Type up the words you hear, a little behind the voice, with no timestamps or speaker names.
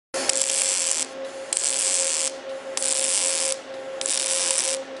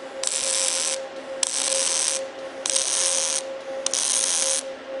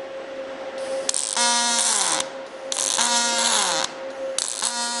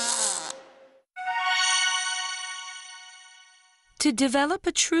To develop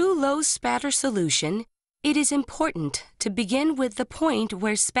a true low spatter solution, it is important to begin with the point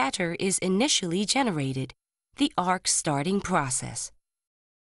where spatter is initially generated, the arc starting process.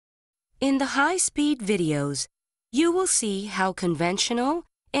 In the high-speed videos, you will see how conventional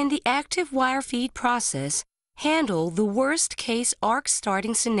and the active wire feed process handle the worst-case arc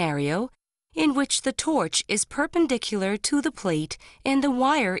starting scenario in which the torch is perpendicular to the plate and the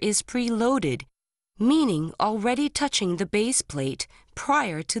wire is preloaded, meaning already touching the base plate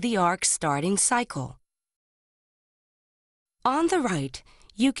prior to the arc starting cycle. On the right,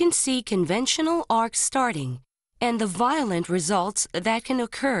 you can see conventional arc starting and the violent results that can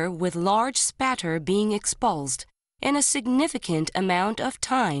occur with large spatter being expulsed and a significant amount of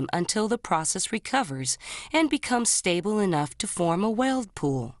time until the process recovers and becomes stable enough to form a weld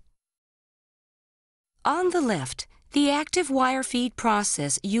pool. On the left, the active wire feed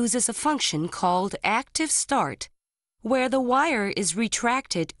process uses a function called active start, where the wire is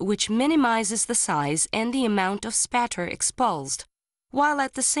retracted, which minimizes the size and the amount of spatter expulsed, while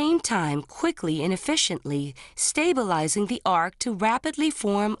at the same time quickly and efficiently stabilizing the arc to rapidly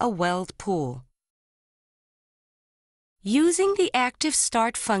form a weld pool. Using the active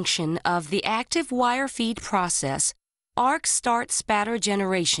start function of the active wire feed process, arc start spatter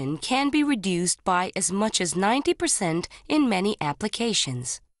generation can be reduced by as much as 90% in many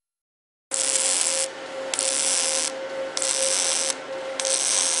applications.